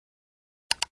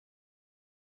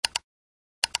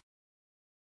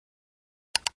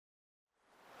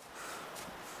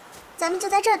咱们就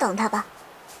在这儿等他吧。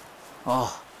哦。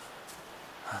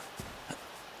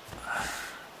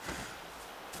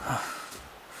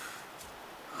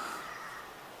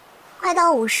快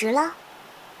到50了。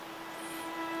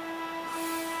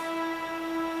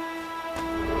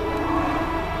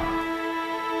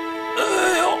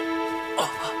哎呦！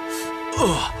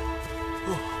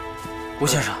吴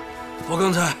先生，我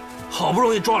刚才好不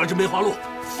容易抓了只梅花鹿，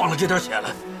放了这点血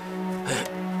来。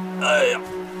哎呀！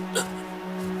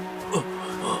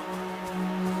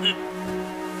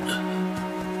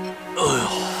哎呦！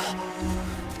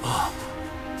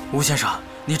吴先生，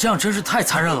你这样真是太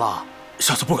残忍了。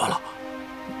下次不敢了。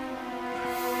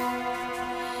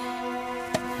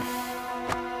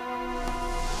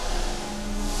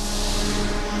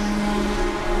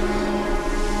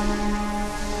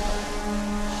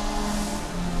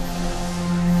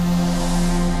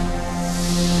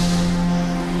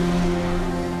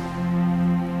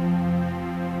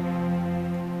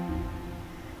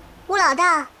吴老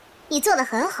大，你做得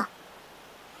很好。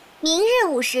明日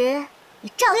午时，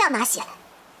你照样拿血来。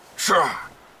是。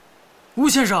吴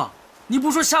先生，你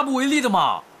不说下不为例的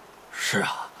吗？是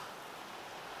啊。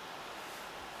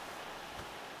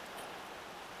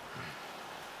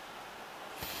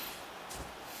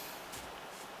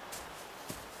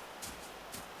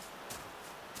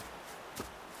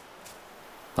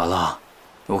姥姥，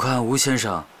我看吴先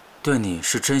生对你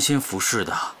是真心服侍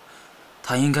的，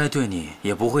他应该对你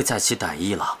也不会再起歹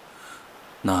意了。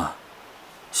那，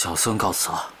小僧告辞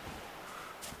了。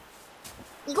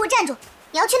你给我站住！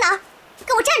你要去哪儿？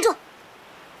给我站住！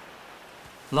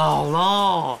姥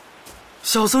姥，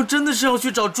小僧真的是要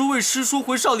去找诸位师叔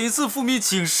回少林寺复命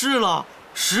请示了，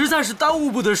实在是耽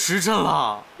误不得时辰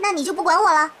了。那你就不管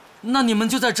我了？那你们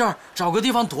就在这儿找个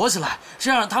地方躲起来，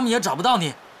这样他们也找不到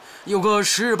你。有个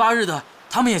10日8日的，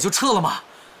他们也就撤了嘛。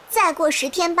再过10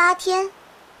天8天，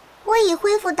我已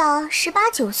恢复到18、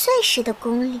19岁时的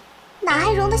功力，哪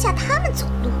还容得下他们走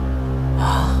路？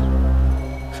啊？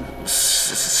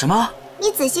什么？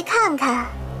你仔细看看，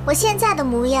我现在的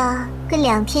模样跟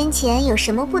2天前有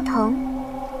什么不同？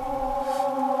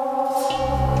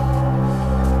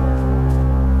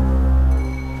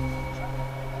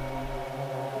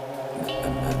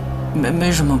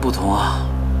没什么不同啊，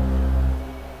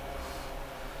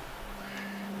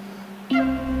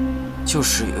就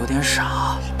是有点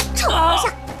傻。臭和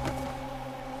尚！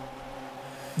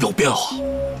有变化。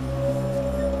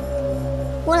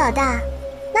吴老大，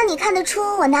那你看得出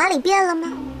我哪里变了吗？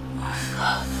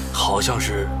好像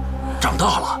是长大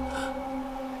了。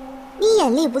你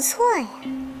眼力不错呀。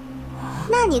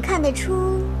那你看得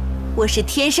出我是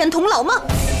天山童姥吗？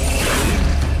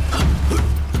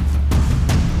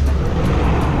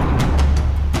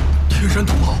天山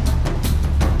童姥，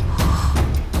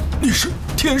你是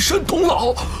天山童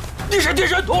姥，你是天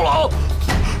山童姥。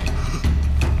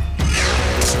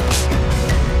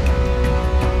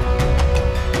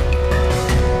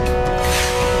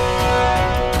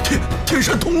天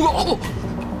山童姥，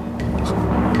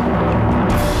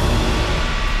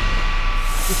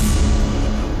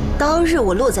当日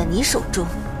我落在你手中，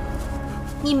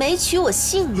你没取我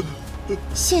性命，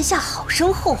现下好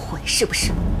生后悔是不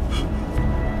是？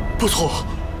不错，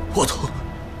我曾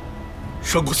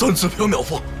上过3次缥缈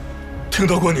峰，听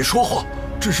到过你说话，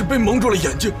只是被蒙住了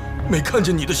眼睛，没看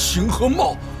见你的形和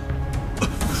貌。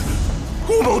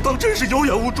吴某当真是有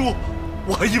眼无珠，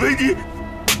我还以为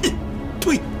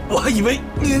对，我还以为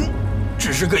您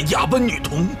只是个哑巴女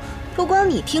童。不光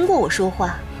你听过我说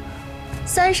话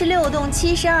，36洞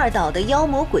72岛的妖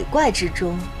魔鬼怪之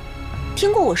中，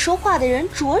听过我说话的人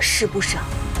着实不少。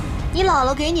你姥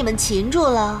姥给你们擒住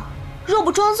了，若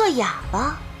不装作哑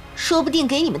巴，说不定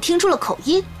给你们听出了口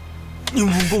音。您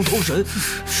武功通神，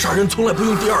杀人从来不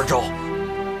用第2招，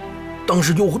当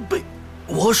时又会被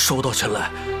我手到擒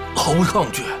来，毫无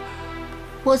抗拒。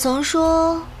我曾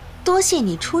说多谢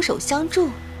你出手相助，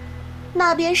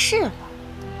那便是了。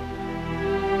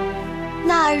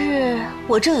那日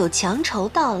我正有强仇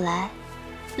到来，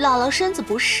姥姥身子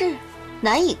不适，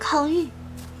难以抗御，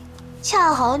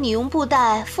恰好你用布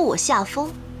袋附我下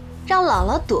风，让姥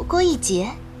姥躲过一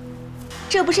劫，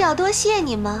这不是要多谢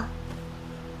你吗？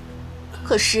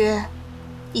可是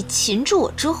你擒住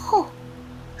我之后，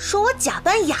说我假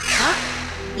扮哑巴，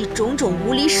以种种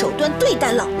无理手段对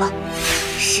待姥姥，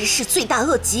实是罪大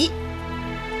恶极。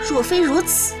若非如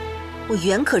此，我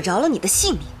原可饶了你的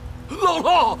性命。姥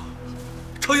姥，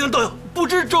常言道，不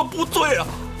知者不罪啊！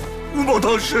吴某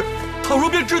当时，倘若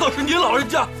便知道是您老人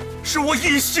家，是我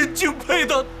一心敬佩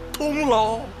的童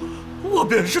姥，我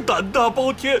便是胆大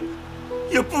包天，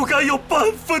也不敢有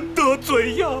半分得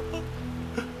罪呀。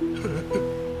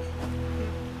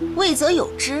未则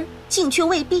有之，竟却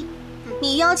未必。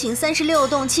你邀请36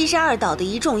洞72岛的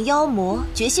一众妖魔，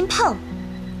决心叛我，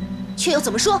却又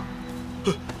怎么说？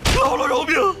姥姥饶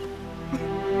命！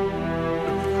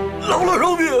姥姥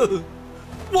饶命！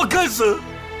我该死！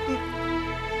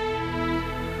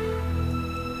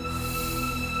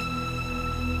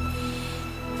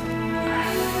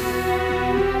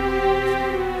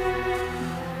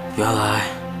原来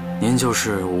您就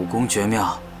是武功绝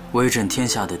妙、威震天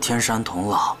下的天山童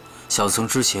姥。小僧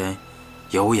之前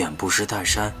有眼不识泰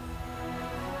山，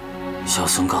小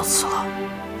僧告辞了。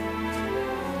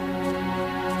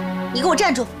你给我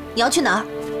站住！你要去哪儿？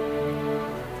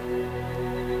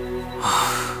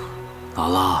姥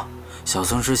姥，小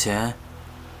僧之前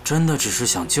真的只是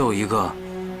想救一个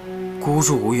孤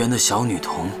注无援的小女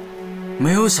童，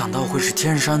没有想到会是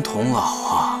天山童姥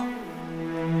啊！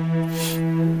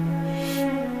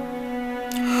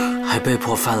还被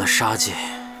迫犯了杀戒。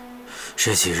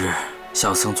这几日，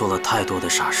小僧做了太多的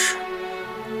傻事，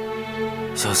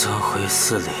小僧回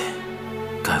寺里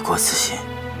改过自新。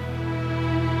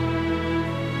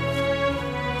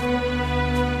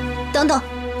等等，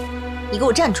你给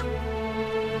我站住！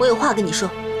我有话跟你说。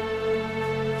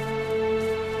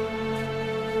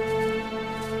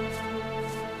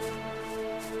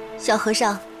小和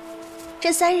尚，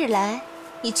这3日来，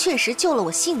你确实救了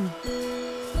我性命，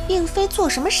并非做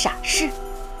什么傻事。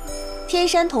天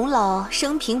山童姥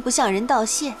生平不向人道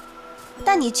谢，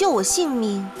但你救我性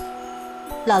命，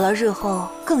姥姥日后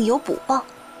更有补报。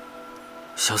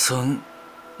小僧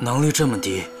能力这么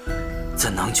低，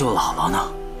怎能救姥姥呢？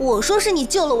我说是你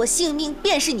救了我性命，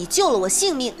便是你救了我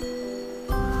性命。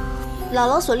姥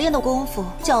姥所练的功夫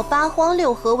叫八荒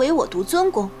六合唯我独尊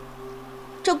功，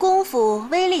这功夫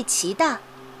威力奇大，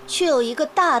却有一个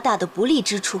大大的不利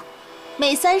之处，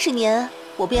每30年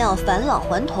我便要返老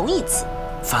还童一次。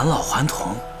返老还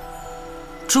童，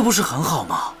这不是很好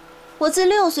吗？我自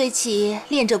6岁起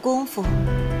练这功夫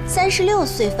，36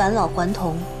岁返老还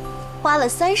童，花了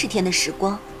30天的时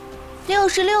光。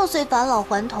66岁返老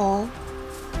还童，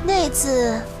那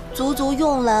次足足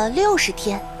用了60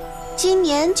天。今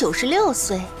年96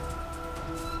岁，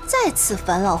再次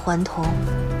返老还童，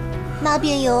那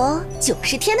便有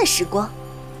90天的时光，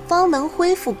方能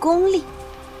恢复功力。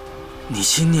你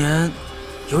今年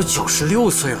有96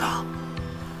岁了。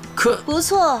不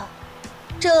错，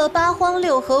这八荒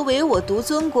六合唯我独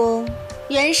尊功，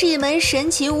原是一门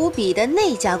神奇无比的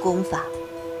内家功法，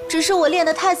只是我练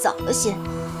得太早了些。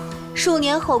数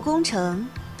年后功成，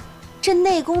这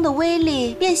内功的威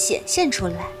力便显现出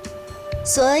来，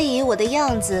所以我的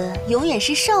样子永远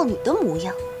是少女的模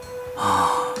样。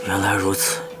啊，原来如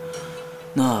此。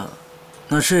那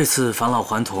这次返老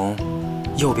还童，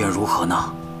又便如何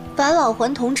呢？返老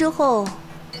还童之后，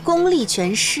功力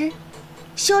全失。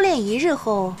修炼1日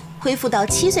后，恢复到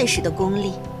7岁时的功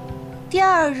力；第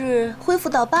2日恢复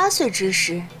到8岁之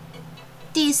时；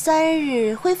第3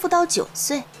日恢复到9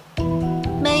岁。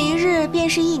每1日便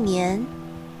是1年，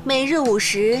每日午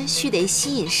时须得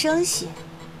吸引生血，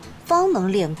方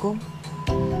能练功。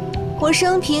我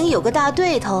生平有个大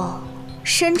对头，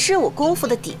深知我功夫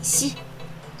的底细，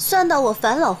算到我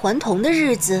返老还童的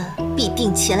日子，必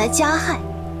定前来加害。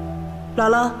姥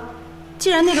姥，既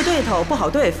然那个对头不好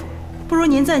对付，不如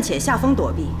您暂且下风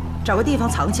躲避，找个地方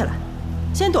藏起来，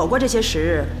先躲过这些时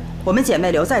日。我们姐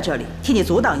妹留在这里，替你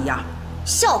阻挡一二。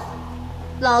笑话！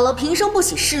姥姥平生不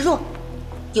喜示弱，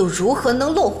又如何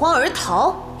能落荒而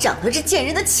逃？长得这贱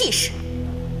人的气势。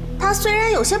她虽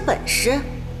然有些本事，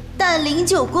但灵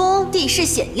鹫宫地势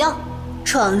险要，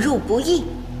闯入不易。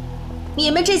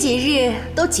你们这几日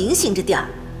都警醒着点儿，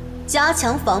加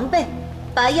强防备，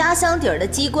把压箱底儿的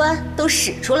机关都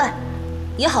使出来，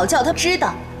也好叫他知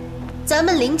道，咱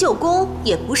们灵鹫宫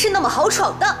也不是那么好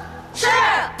闯的。是。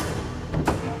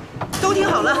都听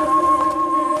好了，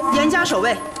严加守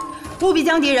卫，务必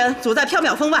将敌人阻在缥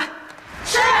缈峰外。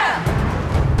是。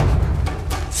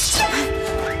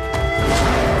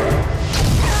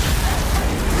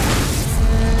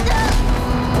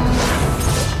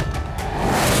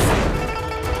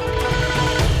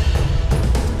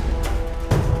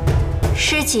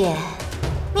师姐，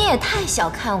你也太小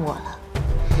看我了，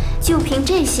就凭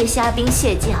这些虾兵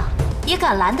蟹将，也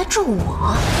敢拦得住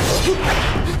我？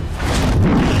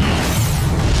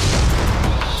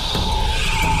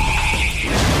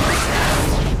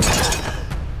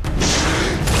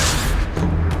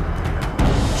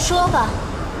说吧，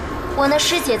我那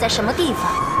师姐在什么地方？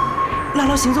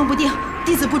姥姥行踪不定，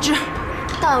弟子不知。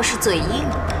倒是嘴硬，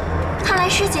看来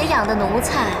师姐养的奴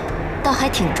才倒还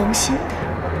挺忠心的。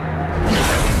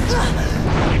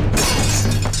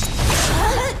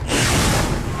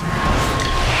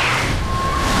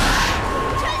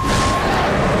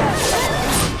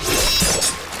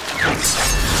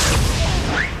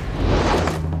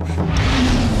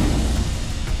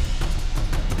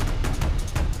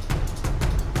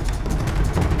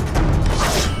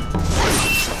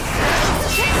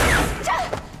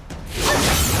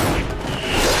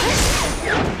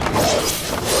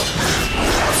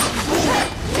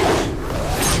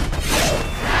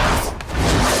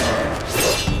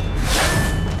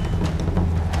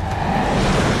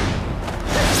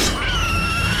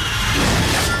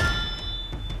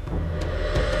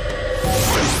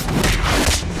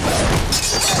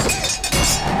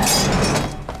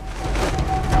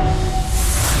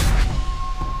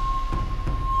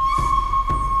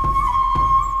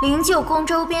灵鹫宫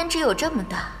周边只有这么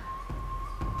大，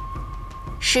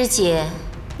师姐，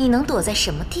你能躲在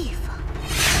什么地方？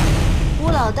吴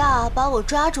老大把我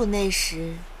抓住那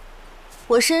时，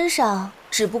我身上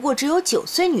只不过只有9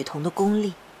岁女童的功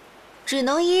力，只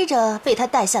能依着被他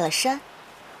带下了山。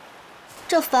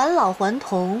这返老还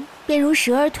童，便如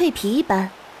蛇儿蜕皮一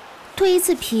般，蜕一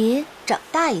次皮长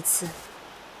大一次，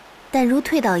但如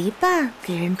蜕倒一半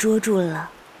给人捉住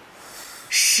了，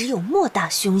实有莫大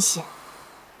凶险。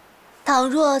倘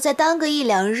若再耽搁1、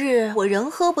2日，我仍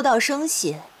喝不到生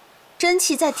血，真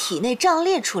气在体内胀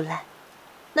裂出来，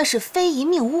那是非一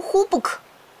命呜呼不可。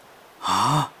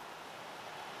啊！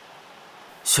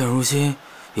现如今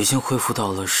已经恢复到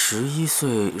了11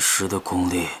岁时的功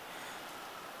力，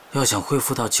要想恢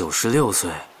复到96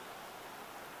岁，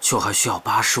就还需要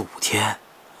85天。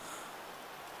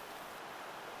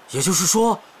也就是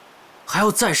说，还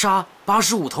要再杀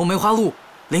85头梅花鹿、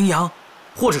羚羊，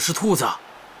或者是兔子。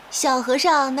小和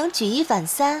尚能举一反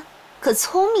三，可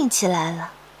聪明起来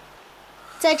了。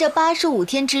在这85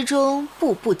天之中，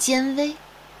步步艰危，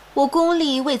我功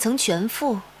力未曾全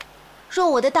复。若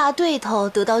我的大对头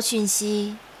得到讯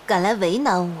息，赶来为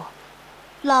难我，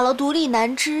姥姥独立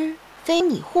难支，非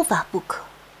你护法不可。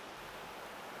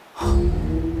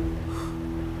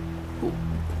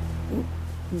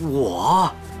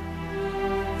我，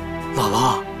姥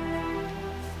姥，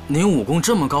您武功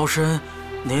这么高深，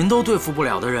您都对付不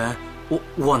了的人，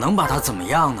我能把他怎么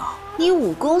样呢？你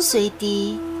武功虽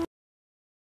低，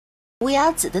无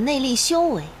崖子的内力修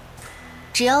为，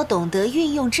只要懂得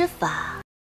运用之法，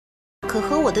可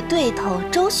和我的对头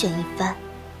周旋一番。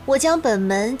我将本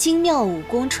门精妙武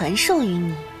功传授于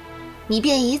你，你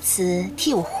便以此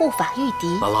替我护法御敌。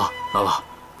姥姥，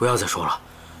不要再说了，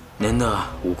您的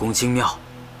武功精妙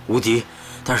无敌，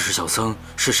但是小僧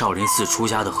是少林寺出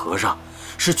家的和尚，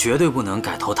是绝对不能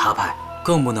改投他派，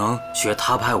更不能学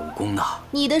他派武功的。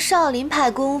你的少林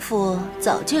派功夫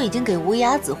早就已经给无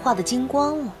崖子化得精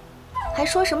光了，还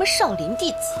说什么少林弟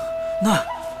子？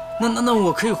那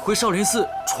我可以回少林寺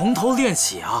从头练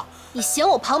起啊！你嫌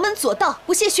我旁门左道，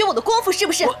不屑学我的功夫是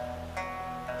不是？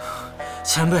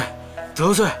前辈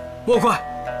得罪莫怪。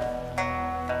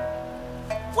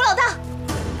吴老大，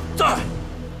在。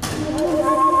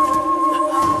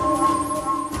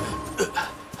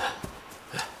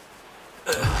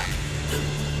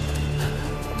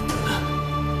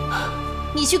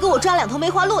你去给我抓2头梅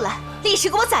花鹿来，立时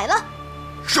给我宰了。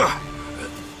是。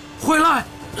回来！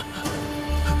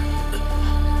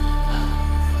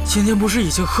今天不是已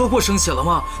经喝过生血了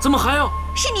吗？怎么还要？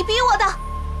是你逼我的。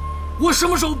我什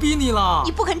么时候逼你了？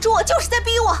你不肯捉我，就是在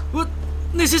逼我。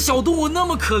那些小动物那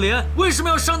么可怜，为什么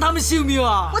要伤它们性命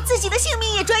啊？我自己的性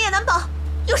命也转眼难保，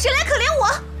有谁来可怜我？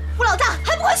吴老大，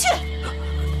还不快去！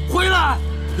回来！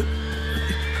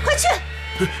快去！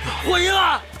回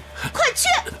来！快去！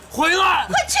回来！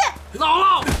快去！姥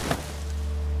姥！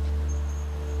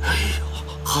哎呀，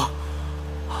好，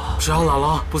只要姥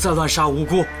姥不再乱杀无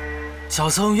辜，小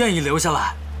僧愿意留下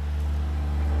来。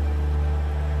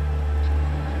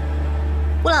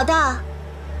吴老大，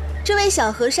这位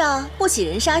小和尚不起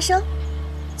人杀生，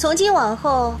从今往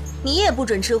后你也不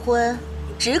准吃荤，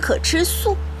只可吃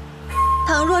素。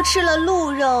倘若吃了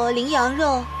鹿肉、羚羊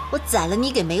肉，我宰了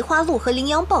你给梅花鹿和羚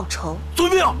羊报仇。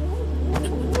遵命。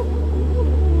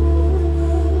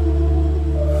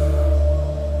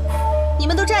你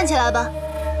们都站起来吧。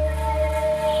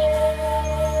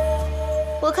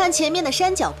我看前面的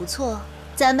山脚不错，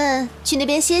咱们去那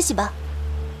边歇息吧。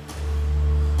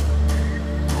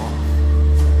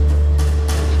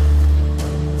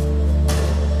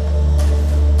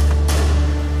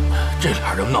这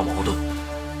俩人闹矛盾，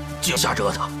竟下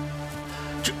折腾，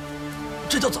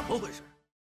这叫怎么回事？